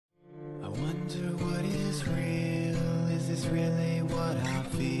Wonder what is real. Is this really what I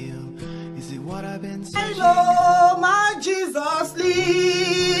feel? Is it what I've been searching? I know my Jesus lives.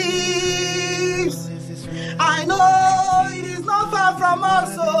 I know it is not far from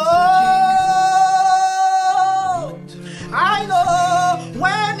us. I know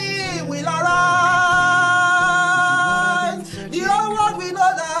when He will arise. The whole world will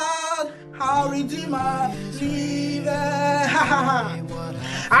know that our Redeemer liveth.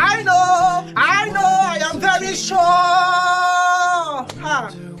 I am very sure.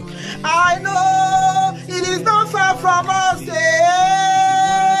 I know it is not far from us.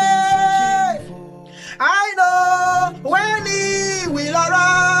 I know when He will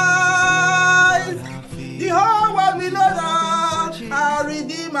arise, the whole world will know that our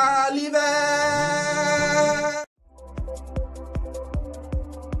Redeemer liveth.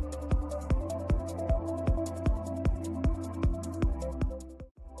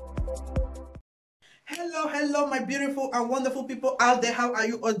 Hello, my beautiful and wonderful people out there. How are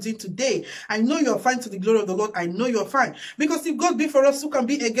you all doing today? I know you're fine to the glory of the Lord. I know you're fine. Because if God be for us, who can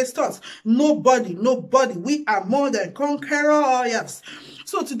be against us? Nobody. We are more than conquerors.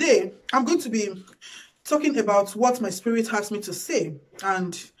 So today, I'm going to be talking about what my spirit has me to say.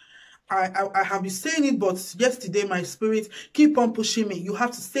 And I have been saying it, but yesterday my spirit keep on pushing me. You have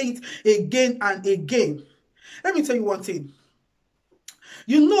to say it again and again. Let me tell you one thing.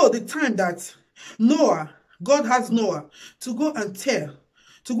 You know the time that God has Noah to go and say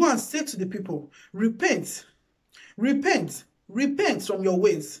to the people, repent from your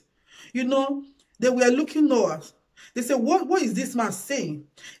ways. You know, they were looking Noah. They said, what is this man saying?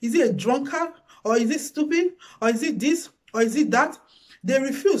 Is he a drunkard? Or is he stupid? Or is it this? Or is it that? They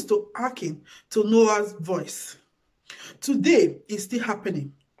refused to hearken to Noah's voice. Today, it's still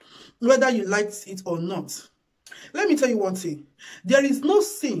happening, whether you like it or not. Let me tell you one thing. There is no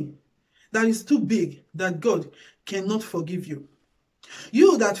sin that is too big that God cannot forgive you.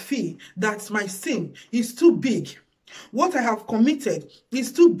 You that feel that my sin is too big, what I have committed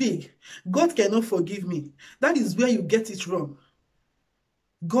is too big, God cannot forgive me. That is where you get it wrong.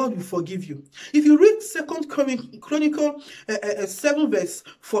 God will forgive you. If you read 2 Chronicles 7 verse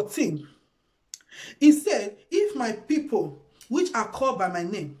 14, it said, if my people which are called by my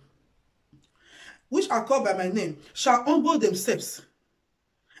name, shall humble themselves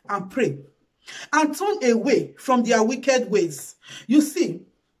and pray and turn away from their wicked ways. You see,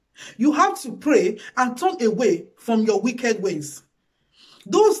 you have to pray and turn away from your wicked ways.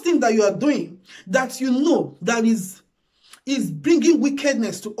 Those things that you are doing that you know that is bringing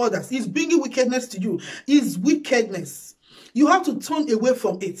wickedness to others, is bringing wickedness to you, is wickedness. You have to turn away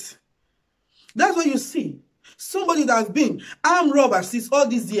from it. That's what you see. Somebody that has been armed robber since all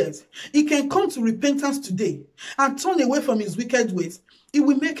these years, he can come to repentance today and turn away from his wicked ways. It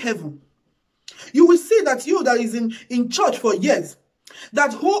will make heaven. You will see that you that is in church for years,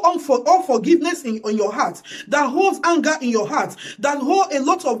 that hold on for unforgiveness in your heart, that holds anger in your heart, that hold a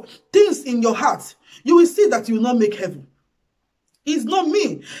lot of things in your heart, you will see that you will not make heaven. It's not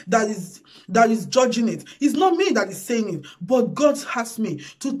me that is judging it. It's not me that is saying it. But God has me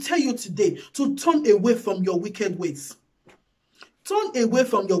to tell you today to turn away from your wicked ways. Turn away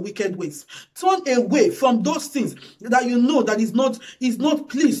from your wicked ways. Turn away from those things that you know that is not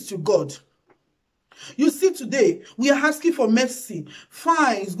pleased to God. You see, today we are asking for mercy.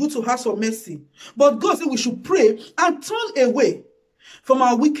 Fine, it's good to ask for mercy. But God said we should pray and turn away from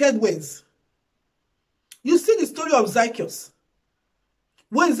our wicked ways. You see the story of Zacchaeus.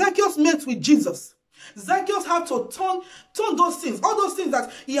 When Zacchaeus met with Jesus, Zacchaeus had to turn those things, all those things that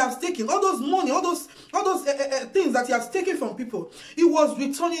he has taken, all those money, all those things that he has taken from people. He was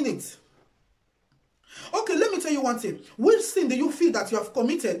returning it. Okay, let me tell you one thing. Which sin do you feel that you have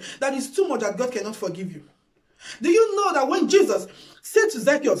committed that is too much that God cannot forgive you? Do you know that when Jesus said to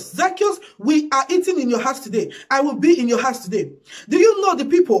Zacchaeus, Zacchaeus, we are eating in your house today. I will be in your house today. Do you know the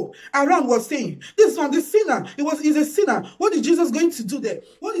people around were saying, this one, the sinner, he's a sinner. What is Jesus going to do there?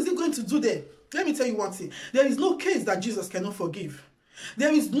 What is he going to do there? Let me tell you one thing. There is no case that Jesus cannot forgive.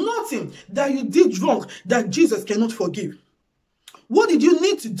 There is nothing that you did wrong that Jesus cannot forgive. What did you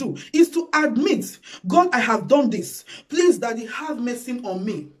need to do is to admit, God, I have done this. Please, Daddy, have mercy on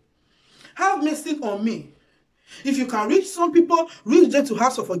me. Have mercy on me. If you can reach some people, reach them to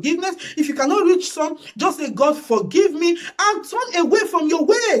ask for forgiveness. If you cannot reach some, just say, God, forgive me, and turn away from your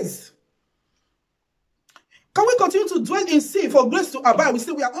ways. Can we continue to dwell in sin for grace to abide? We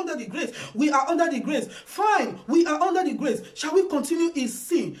say we are under the grace. We are under the grace. Fine, we are under the grace. Shall we continue in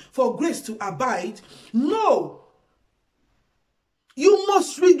sin for grace to abide? No. You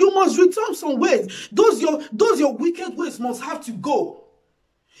must return some ways. Those your wicked ways must have to go.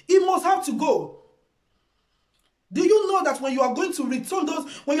 It must have to go. Do you know that when you are going to return those,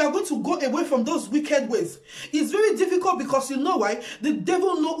 when you are going to go away from those wicked ways, it's very difficult because you know why? The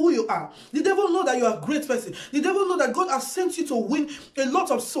devil know who you are. The devil know that you are a great person. The devil know that God has sent you to win a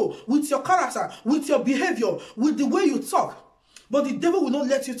lot of souls with your character, with your behavior, with the way you talk. But the devil will not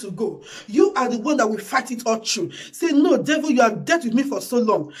let you to go. You are the one that will fight it all through. Say, no, devil, you have dealt with me for so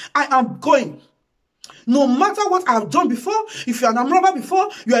long. I am going. No matter what I have done before, if you are an armed robber before,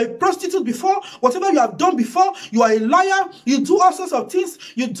 you are a prostitute before, whatever you have done before, you are a liar, you do all sorts of things,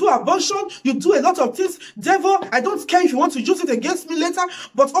 you do abortion, you do a lot of things. Devil, I don't care if you want to use it against me later,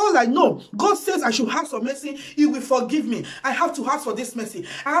 but all I know, God says I should have some mercy, He will forgive me. I have to ask for this mercy.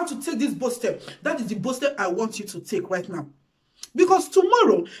 I have to take this bold step. That is the bold step I want you to take right now. Because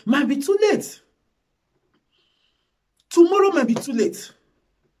tomorrow might be too late. Tomorrow might be too late.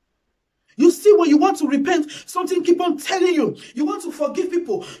 You see, when you want to repent, something keep on telling you. You want to forgive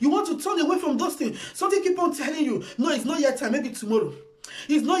people. You want to turn away from those things. Something keep on telling you, no, it's not yet time, maybe tomorrow.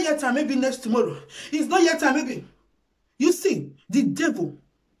 It's not yet time, maybe next tomorrow. It's not yet time, maybe. You see, the devil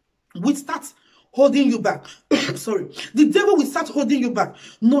will start holding you back. Sorry. The devil will start holding you back,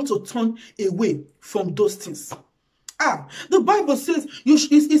 not to turn away from those things. The Bible says, he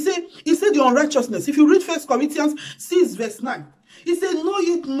said the unrighteousness. If you read 1 Corinthians 6 verse 9, he said, know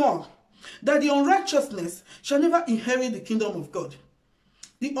it not, that the unrighteousness shall never inherit the kingdom of God.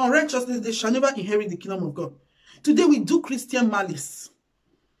 The unrighteousness, they shall never inherit the kingdom of God. Today we do Christian malice.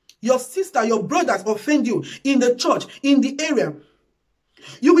 Your sister, your brothers offend you in the church, in the area.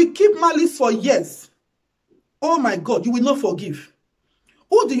 You will keep malice for years. Oh my God, you will not forgive.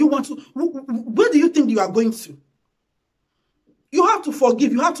 Who do you want to, where do you think you are going to? You have to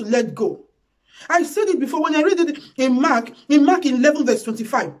forgive. You have to let go. I said it before when I read it in Mark 11 verse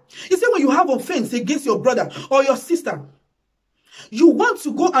 25. He said when you have offense against your brother or your sister, you want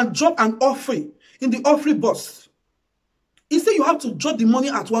to go and drop an offering in the offering box. He said you have to drop the money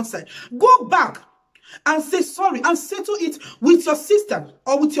at one side. Go back and say sorry and settle it with your sister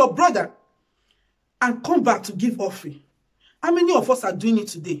or with your brother and come back to give offering. How many of us are doing it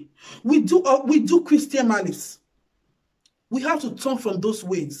today? We do Christian malice. We have to turn from those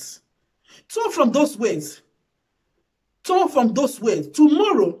ways. Turn from those ways. Turn from those ways.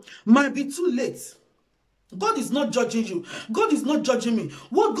 Tomorrow might be too late. God is not judging you. God is not judging me.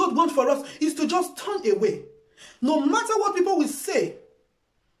 What God wants for us is to just turn away. No matter what people will say.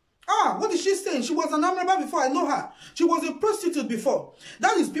 What is she saying? She was an armed robber before, I know her. She was a prostitute before.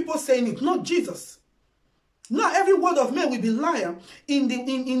 That is people saying it, not Jesus. Now every word of man will be liar in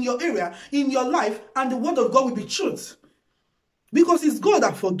your area, in your life, and the word of God will be truth. Because it's God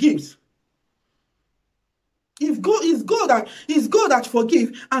that forgives. If God is God that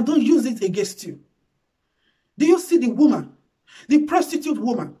forgives and don't use it against you. Do you see the woman, the prostitute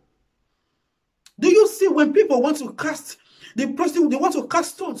woman? Do you see when people want to cast the prostitute, they want to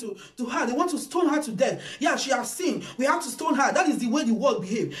cast stone to her, they want to stone her to death. Yeah, she has sinned. We have to stone her. That is the way the world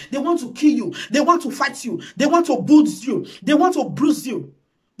behaves. They want to kill you. They want to fight you. They want to bruise you. They want to bruise you.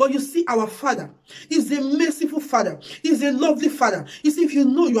 But you see, our Father is a merciful Father. He's a lovely Father. You see, if you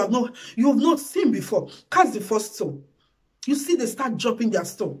know you have not sinned before, cast the first stone. You see, they start dropping their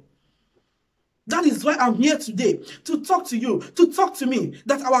stone. That is why I'm here today, to talk to you, to talk to me,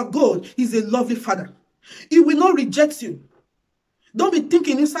 that our God is a lovely Father. He will not reject you. Don't be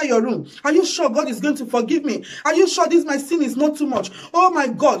thinking inside your room, are you sure God is going to forgive me? Are you sure my sin is not too much? Oh my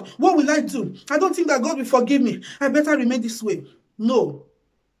God, what will I do? I don't think that God will forgive me. I better remain this way. No.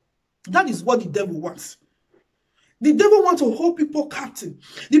 That is what the devil wants. The devil wants to hold people captive.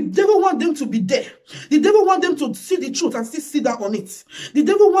 The devil wants them to be there. The devil wants them to see the truth and still sit down on it. The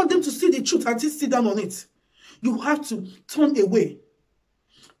devil wants them to see the truth and still sit down on it. You have to turn away.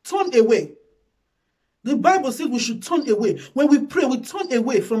 Turn away. The Bible says we should turn away. When we pray, we turn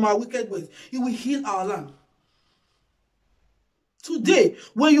away from our wicked ways. It will heal our land. Today,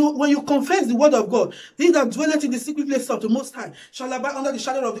 when you confess the word of God, he that dwelleth in the secret place of the Most High shall abide under the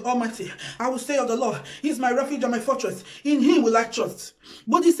shadow of the Almighty. I will say of the Lord, He is my refuge and my fortress. In Him will I trust.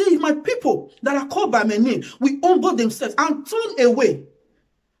 But He says, if my people that are called by my name will humble themselves and turn away.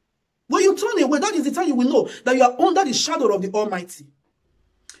 When you turn away, that is the time you will know that you are under the shadow of the Almighty.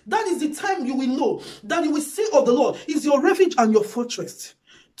 That is the time you will know that you will say of the Lord, He is your refuge and your fortress.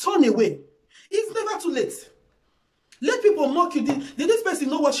 Turn away. It's never too late. Let people mock you. Did this person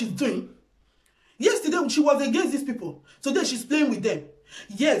know what she's doing? Yesterday, she was against these people. Today, she's playing with them.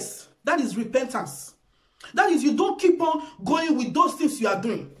 Yes, that is repentance. That is, you don't keep on going with those things you are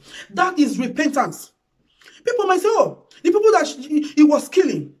doing. That is repentance. People might say, oh, the people that he was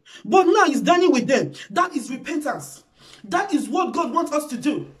killing, but now he's dining with them. That is repentance. That is what God wants us to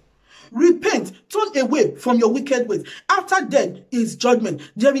do. Repent, turn away from your wicked ways. After death is judgment.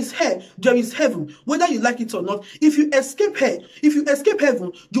 There is hell, there is heaven, whether you like it or not. If you escape hell, if you escape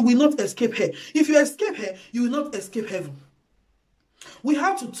heaven, you will not escape hell. If you escape hell, you will not escape heaven. We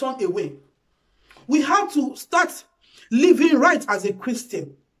have to turn away. We have to start living right as a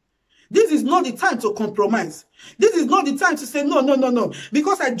Christian. This is not the time to compromise. This is not the time to say, no.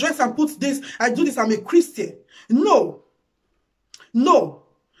 Because I dress and put this, I do this, I'm a Christian. No.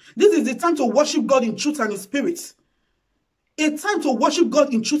 This is the time to worship God in truth and in spirit. A time to worship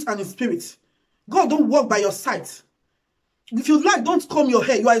God in truth and in spirit. God don't walk by your side. If you like, don't comb your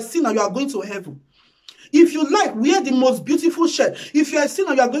hair. You are a sinner, you are going to heaven. If you like, wear the most beautiful shirt. If you are a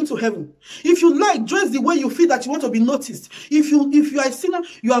sinner, you are going to heaven. If you like, dress the way you feel that you want to be noticed. If you are a sinner,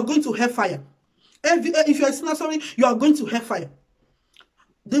 you are going to hellfire. If you are a sinner, you are going to hellfire.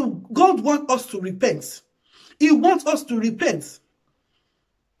 God wants us to repent. He wants us to repent.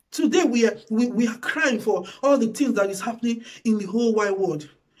 Today we are crying for all the things that is happening in the whole wide world.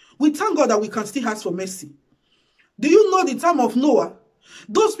 We thank God that we can still ask for mercy. Do you know the time of Noah?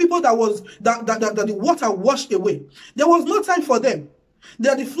 Those people that the water washed away, there was no time for them.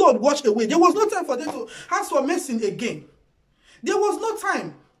 That the flood washed away. There was no time for them to ask for mercy again. There was no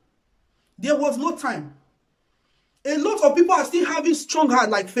time. There was no time. A lot of people are still having strong heart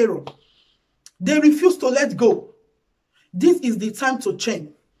like Pharaoh. They refuse to let go. This is the time to change.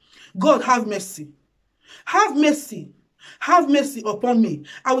 God, have mercy. Have mercy. Have mercy upon me.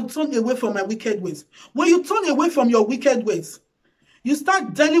 I will turn away from my wicked ways. When you turn away from your wicked ways, you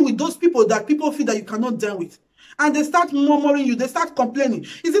start dealing with those people that people feel that you cannot deal with. And they start murmuring you. They start complaining.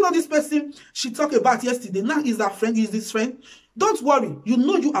 Is it not this person she talked about yesterday? Now is our friend. Is this friend? Don't worry. You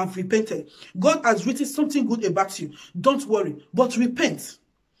know you have repented. God has written something good about you. Don't worry. But repent.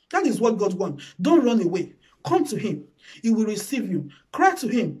 That is what God wants. Don't run away. Come to him. He will receive you. Cry to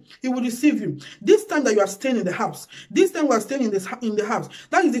him. He will receive you. This time that you are staying in the house, this time we are staying in the house,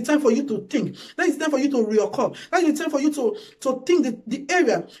 that is the time for you to think. That is the time for you to reoccur. That is the time for you to think the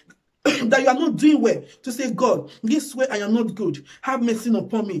area that you are not doing well, to say, God, this way I am not good. Have mercy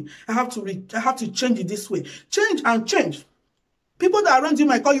upon me. I have to change it this way. Change and change. People that are around you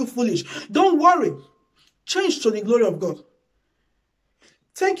might call you foolish. Don't worry. Change to the glory of God.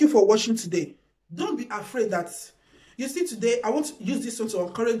 Thank you for watching today. Don't be afraid that, you see, today I want to use this one to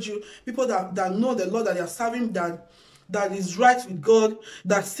encourage you, people that know the Lord, that they are serving, that is right with God,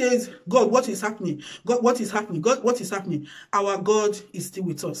 that says, God, what is happening? God, what is happening? God, what is happening? Our God is still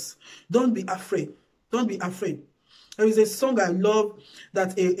with us. Don't be afraid. Don't be afraid. There is a song I love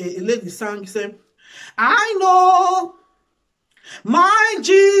that a lady sang. She said, I know my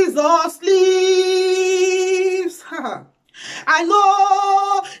Jesus lives. I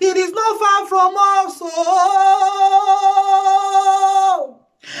know it is not far from us. Oh,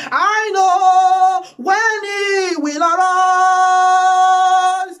 I know when he will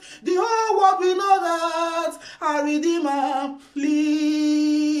arise, the whole world will know that our Redeemer lives.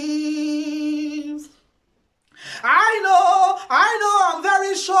 I know, I'm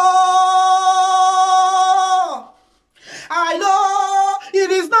very sure. I know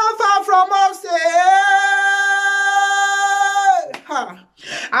it is not far from us.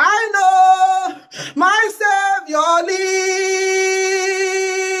 I know my Savior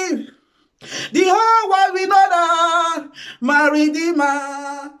lives. The whole world will know that my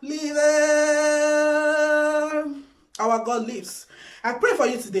Redeemer lives. Our God lives. I pray for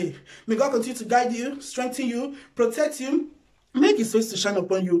you today. May God continue to guide you, strengthen you, protect you, make his face to shine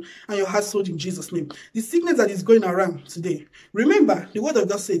upon you and your household in Jesus' name. The sickness that is going around today, remember, the word of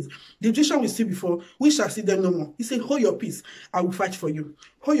God says, the Egyptian we see before, we shall see them no more. He said, hold your peace, I will fight for you.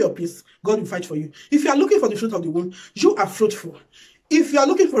 Hold your peace, God will fight for you. If you are looking for the fruit of the womb, you are fruitful. If you are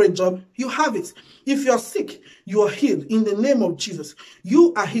looking for a job, you have it. If you are sick, you are healed in the name of Jesus.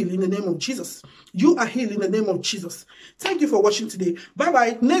 You are healed in the name of Jesus. You are healed in the name of Jesus. Thank you for watching today.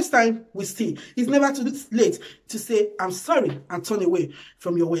 Bye-bye. Next time we see. It's never too late to say, I'm sorry, and turn away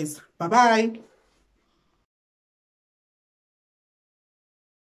from your ways. Bye-bye.